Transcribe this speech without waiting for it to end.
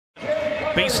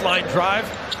Baseline drive,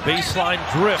 baseline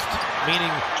drift,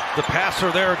 meaning the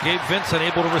passer there, Gabe Vincent,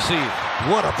 able to receive.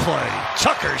 What a play.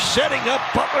 Tucker setting up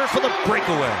Butler for the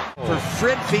breakaway. For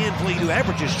Fred VanVleet, who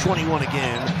averages 21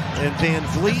 again, and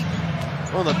VanVleet,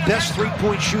 one of the best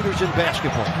three-point shooters in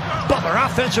basketball. Butler,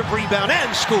 offensive rebound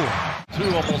and score.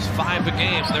 Almost 5 a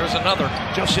game. There's another.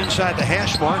 Just inside the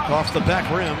hash mark, off the back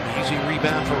rim. Easy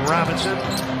rebound from Robinson.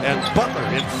 And Butler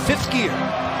in 5th gear.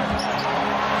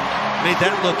 Made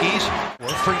that look easy. 4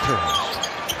 free throws,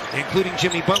 including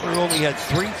Jimmy Butler, who only had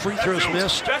 3 free throws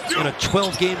missed in a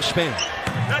 12-game span.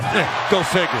 Go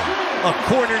figure. A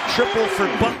corner triple for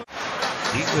Butler.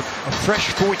 He with a fresh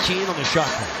 14 on the shot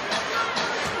clock.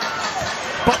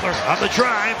 Butler on the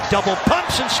drive, double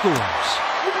pumps and scores.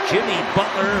 Jimmy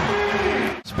Butler.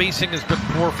 Spacing has been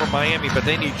poor for Miami, but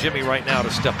they need Jimmy right now to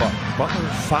step up. Butler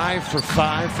 5 for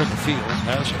 5 from the field,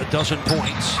 has a dozen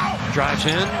points. Drives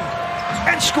in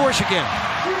and scores again.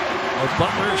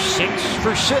 Butler 6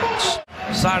 for 6.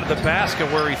 Side of the basket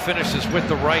where he finishes with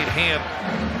the right hand.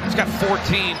 He's got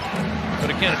 14, but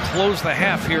again, close the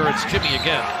half here. It's Jimmy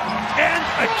again. And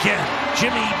again,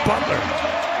 Jimmy Butler.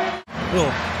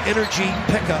 Little energy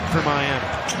pickup for Miami.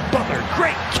 Butler,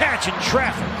 great catch in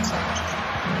traffic.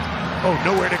 Oh,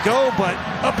 nowhere to go, but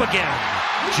up again.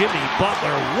 Jimmy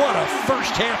Butler, what a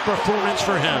first half performance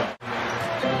for him.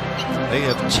 They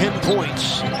have 10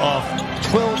 points off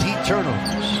 12 Heat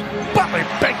turnovers. Butler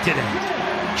banked it in.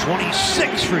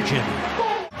 26 for Jimmy.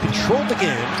 Controlled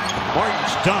again.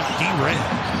 Martin's dunk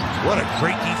derailed. What a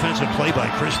great defensive play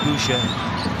by Chris Boucher.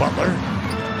 Butler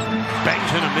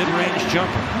bangs in a mid-range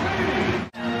jumper.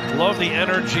 Love the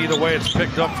energy, the way it's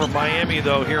picked up for Miami,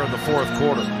 though, here in the 4th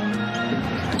quarter.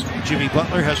 Jimmy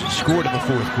Butler hasn't scored in the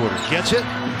 4th quarter. Gets it,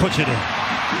 puts it in.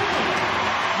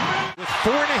 With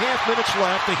 4.5 minutes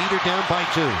left, the Heat are down by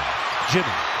 2.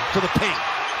 Jimmy to the paint.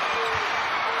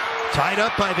 Tied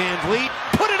up by VanVleet.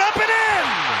 Put it up and in!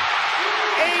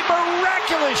 A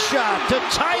miraculous shot to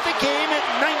tie the game at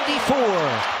 94.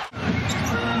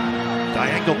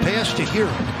 Diagonal pass to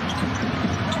Hero.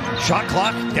 Shot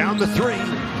clock down to 3.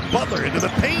 Butler into the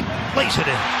paint, lays it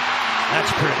in. That's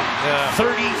pretty.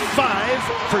 35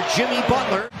 for Jimmy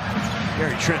Butler.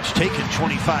 Gary Trent's taken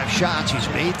 25 shots. He's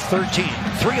made 13.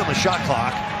 3 on the shot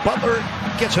clock. Butler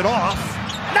gets it off,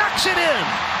 knocks it in.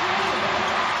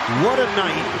 What a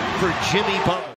night for Jimmy Butler.